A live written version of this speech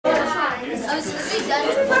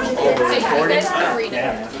Recording?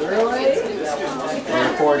 Yeah. Really?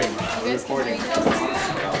 We're recording. We're recording.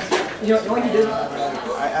 You know what you did? I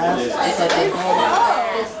asked.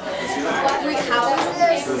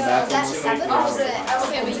 That's 7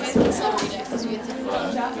 Okay, but you guys can still read it because we had to. We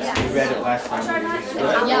read it last time.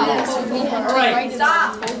 Yeah, so we had to write it.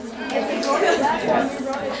 Stop!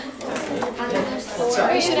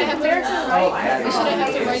 We should have to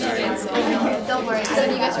write it in. So. Don't worry. So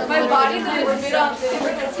you guys are My body's like fit on the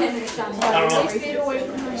 10 or something. I don't know.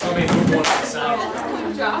 Somebody move one to the side.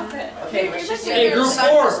 Drop it. Hey, group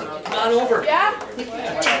 4, come on over. Yeah.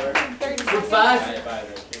 Group 5,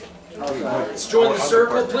 let's join the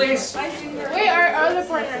circle, please. Wait, are the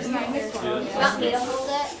partners not here? Not me to hold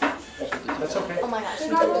it. That's okay. Oh my gosh.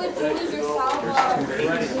 They're not really pleased yourself.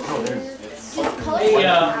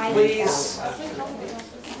 Hey,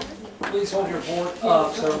 please hold your board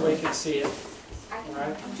up so everybody can see it. All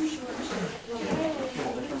right.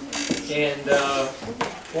 And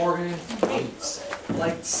we're going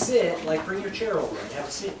to sit, bring your chair over and have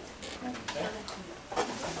a seat. Okay?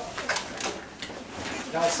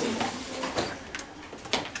 Now see.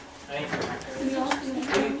 Thank you.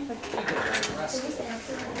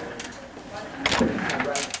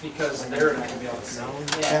 Because they're not going to be able to see.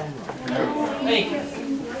 Hey,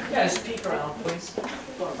 yeah, just peek around, please.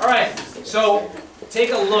 All right, so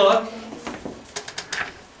take a look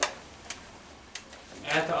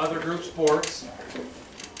at the other group sports.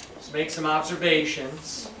 Just make some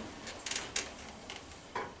observations,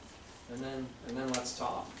 and then let's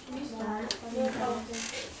talk.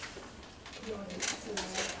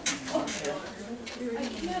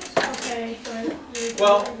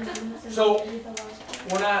 Well, so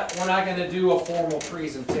we're not going to do a formal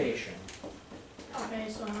presentation. Okay,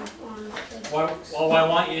 so What I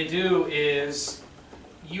want you to do is,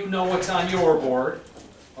 you know what's on your board,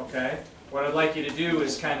 okay? What I'd like you to do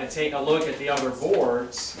is kind of take a look at the other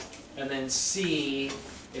boards and then see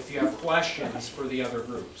if you have questions for the other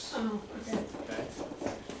groups. oh, okay. Okay?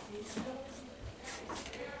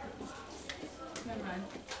 Never mind.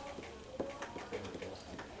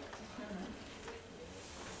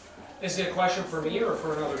 Is it a question for me or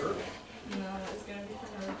for another group? No, it's gonna be for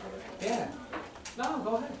another group. Yeah. No,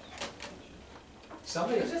 go ahead. I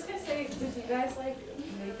Somebody. was just gonna say, did you guys make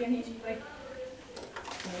any notes like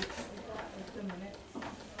the minutes?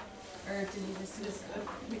 Or did you just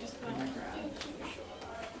we just put on the ground?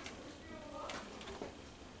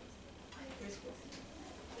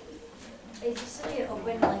 Is this really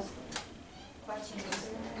open, like, questions?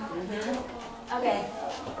 Okay.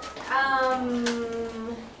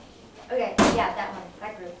 Okay, yeah, that one,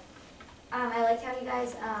 that group. I liked how you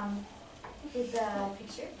guys, did the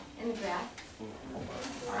picture and the graph.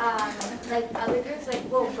 Like, other groups, like,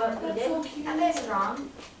 well, what we did, that guy's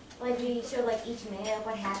wrong. Like, we showed, like, each minute of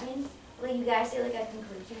what happened. Like, you guys did, like, a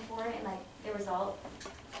conclusion for it and, like, the result.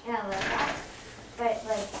 And I love that. But,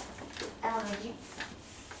 like, I don't know,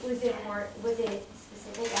 was it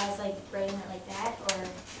specific as, like, writing it like that? Or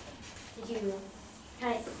did you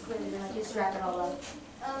kind of like, just wrap it all up?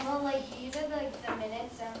 Well, like, you did, like, the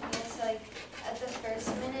minutes, so, like, at the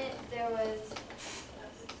first minute, there was,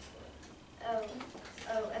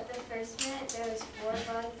 at the first minute, there was 4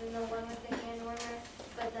 bugs in the one with the hand warmer,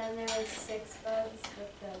 but then there was 6 bugs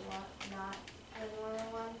with the not hand warmer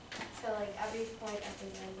one, so, like, every point at the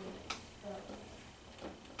end,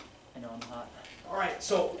 I know I'm hot. All right,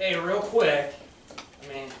 so, hey, real quick, I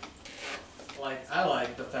mean, like, I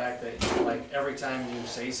like the fact that, like, every time you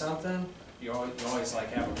say something, you always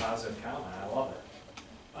like, have a positive comment. I love it.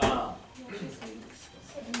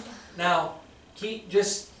 Now,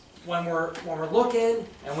 just when we're looking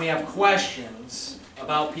and we have questions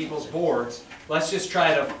about people's boards, let's just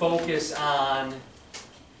try to focus on,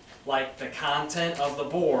 like, the content of the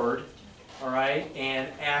board, all right, and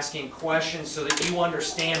asking questions so that you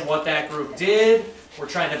understand what that group did. We're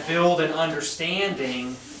trying to build an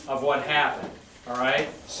understanding of what happened, all right?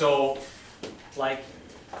 So, like,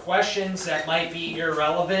 questions that might be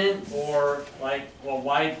irrelevant, or like, well,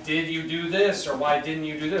 why did you do this, or why didn't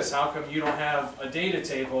you do this? How come you don't have a data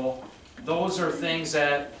table? Those are things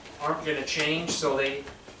that aren't going to change, so we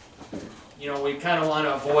kind of want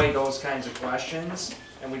to avoid those kinds of questions,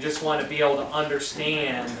 and we just want to be able to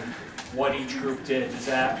understand what each group did. Does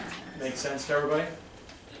that make sense to everybody?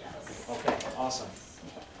 Okay, awesome.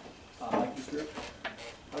 Like this group,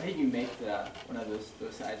 how did you make one of those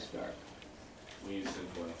sides dark? We used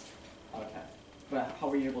tinfoil. Okay. But how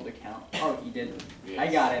were you able to count? Oh, you did. Yes. I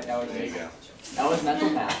got it. That was there you go. That was mental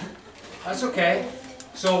math. That's okay.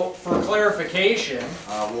 So for clarification,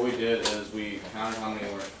 What we did is we counted how many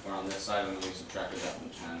were on this side and then we subtracted that from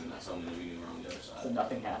 10 and that's how many we were on the other So side.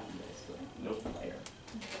 nothing happened basically. Nope. Later.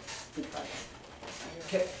 Good try.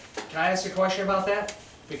 can I ask a question about that?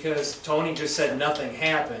 Because Tony just said nothing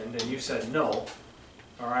happened and you said no,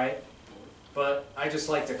 all right? But I just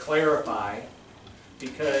like to clarify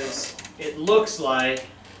because it looks like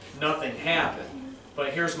nothing happened.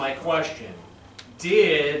 But here's my question.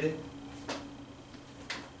 Did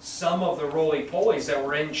some of the roly-polies that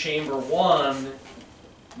were in chamber 1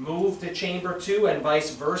 move to chamber 2 and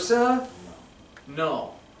vice versa?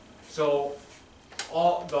 No. So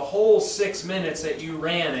the whole 6 minutes that you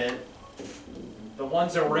ran it, the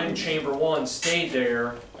ones that were in chamber 1 stayed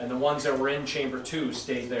there, and the ones that were in chamber 2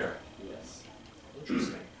 stayed there. Yes.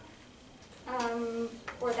 Interesting.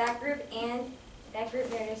 For that group and that group,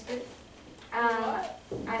 Meredith's group, I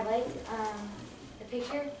liked the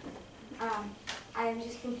picture. I'm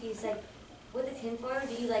just confused, like, with the tinfoil,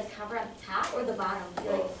 do you like cover at the top or the bottom? Do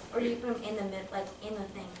you, like, or do you put them in the mid, like in the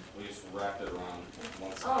thing? We just wrapped it around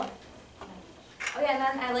one side. Oh. Oh yeah,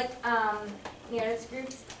 and then I like Meredith's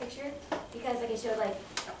group's picture because like it showed like,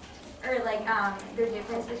 or like the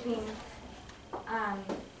difference between,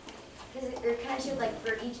 because it kind of showed like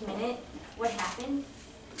for each minute what happened,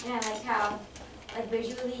 and I like how like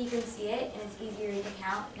visually you can see it and it's easier to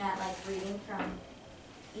count, not like reading from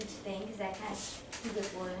each thing because that kind of gets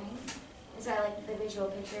blurring. And so I like the visual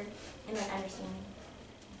picture and like understanding.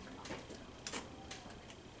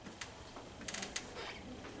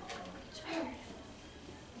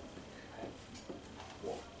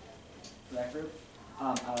 For that group,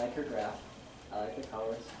 I like your graph, I like the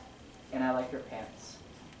colors, and I like your pants.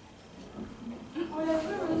 Oh, yeah,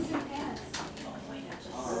 we were really sick pants.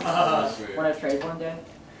 When I trade one day,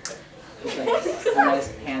 it's like a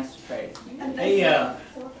nice pants trade. Hey,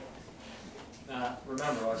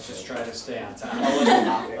 remember, let's just try to stay on top.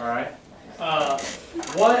 All right. I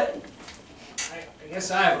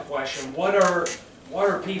guess I have a question. What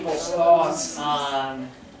are people's thoughts on?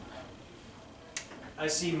 I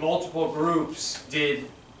see multiple groups did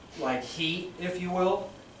like heat, if you will,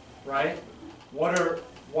 right? What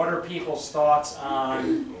are people's thoughts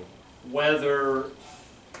on whether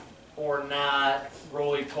or not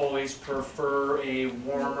roly-polies prefer a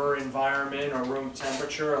warmer environment or room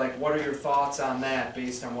temperature? Like, what are your thoughts on that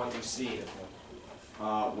based on what you see?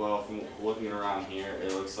 Well, from looking around here,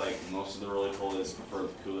 it looks like most of the roly-polies prefer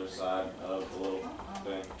the cooler side of the little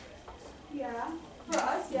thing. Yeah. For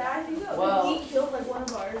us, yeah, I think so. Well- He killed like one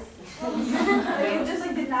of ours. Like, it just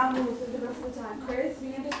like did not move for the rest of the time. Chris,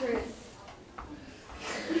 we had to Chris.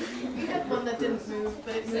 We had one that didn't move,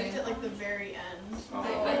 but it moved at like the very end.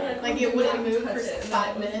 Oh, Like it wouldn't move for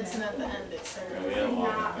 5 minutes, and at the end it yeah, started. we had a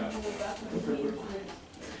lot Not like that. move after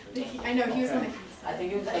the heat. I know he was on the heat I side.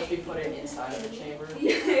 think it was because we put it inside of the chamber.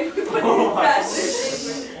 Yeah, we put it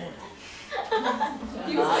in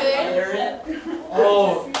You Not say? under it.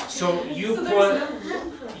 Oh, so you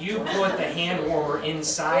put the hand warmer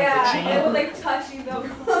inside the Yeah, it chamber? would like touch you though.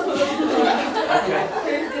 Okay.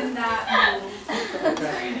 Chris did not move.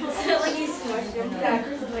 Okay. So like you smushed them. Yeah,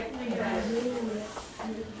 Chris was like,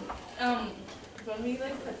 When we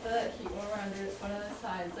like put the heat warmer under one of the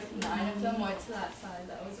sides, like 9 of them went to that side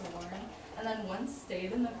that was warm, and then one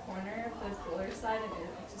stayed in the corner of the cooler side, and it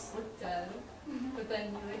like, just looked dead. But then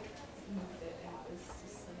you like moved it, and it was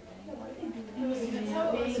just sleeping. It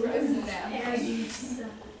was nasty.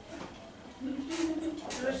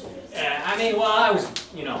 Yeah, I mean, well, I was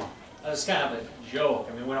kind of a joke.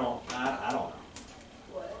 I mean, I don't know.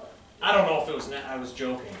 I don't know if it was, I was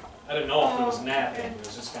joking. I didn't know if it was napping, it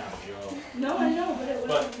was just kind of a joke. no, I know, but it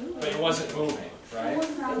But it wasn't moving, It right?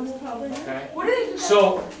 was not moving. Okay. What did they do?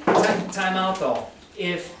 So, time out though.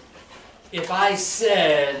 If I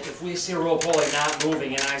said, if we see a roly-poly not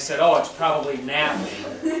moving and I said, oh, it's probably napping,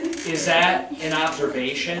 is that an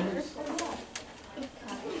observation?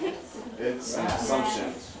 It's an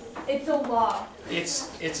assumption. It's a law.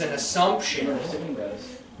 It's an assumption. Sitting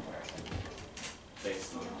does.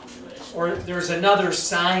 Based on observation. Or there's another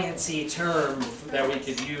science-y term that we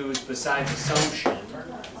could use besides assumption.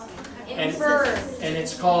 And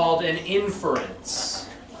it's called an inference.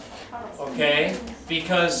 Okay?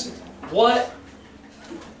 Because what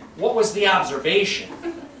was the observation?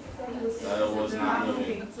 That it was not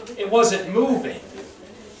moving. It wasn't moving.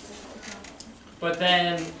 But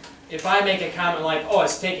then if I make a comment like, oh,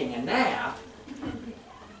 it's taking a nap,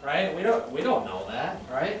 right? We don't know that,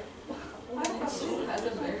 right? Unless you touch You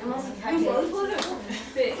it. both would have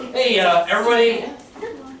fit. Hey, everybody,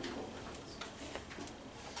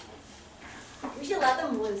 We should let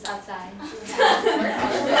them loose outside.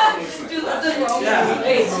 Yeah.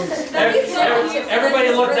 Hey, everybody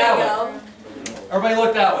look that way. Everybody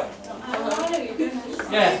look that way.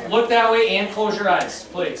 Yeah, look that way and close your eyes,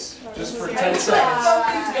 please. Just for 10 seconds.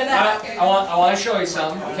 I want to show you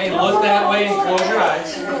something. Okay, look that way and close your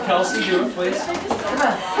eyes. Kelsey, do it, please. Come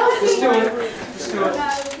on. Just do it. Just do it.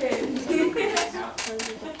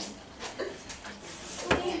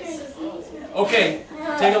 Okay,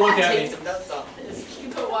 take a look at me. You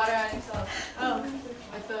put water on yourself. Oh,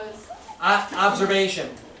 like those. Observation.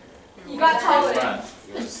 You got taller. Wet.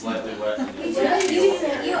 You're slightly wet.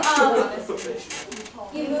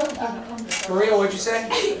 You moved. Maria, what'd you say?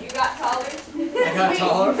 You got taller. I got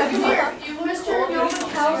taller. Come here. You Mr.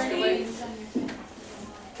 Nowakowski.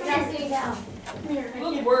 You're not sitting down. You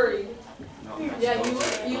look worried. No, Yeah, it's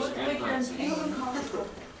you close. look like you're in pain.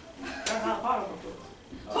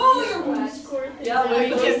 Oh, you're wet. Yeah, but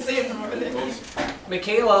you can see it from over there.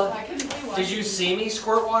 Michaela, I couldn't play one. did you see me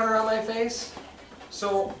squirt water on my face?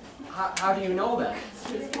 So, how do you know that?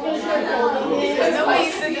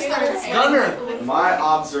 Gunner! My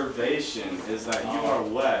observation is that you are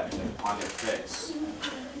wet on your face.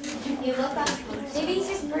 You look up. Maybe he's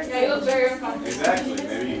just Yeah, you look very uncomfortable. Exactly.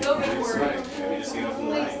 Maybe you're sweating. Maybe you just came up from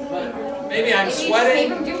the rain. Maybe I'm Maybe sweating.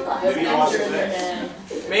 Maybe you washed your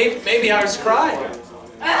face. Maybe I was crying.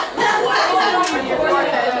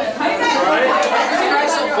 Right?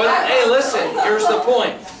 But hey, listen, here's the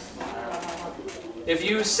point. If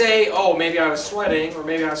you say, oh, maybe I was sweating or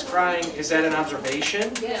maybe I was crying, is that an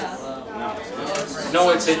observation? Yeah.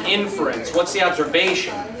 No, it's an inference. What's the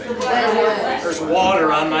observation? There's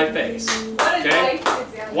water on my face. Okay?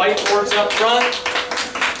 Whiteboards up front.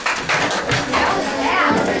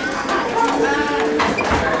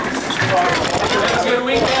 Have a good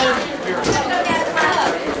weekend.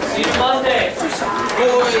 See you Monday.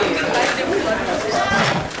 Boys.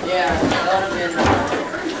 Yeah, that would have been.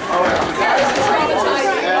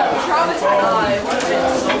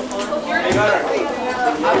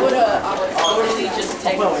 I would totally just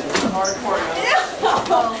take the hardcore notes.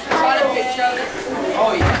 Got a picture of it.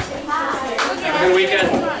 Oh yeah. Have a good weekend.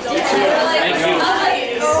 Thank you.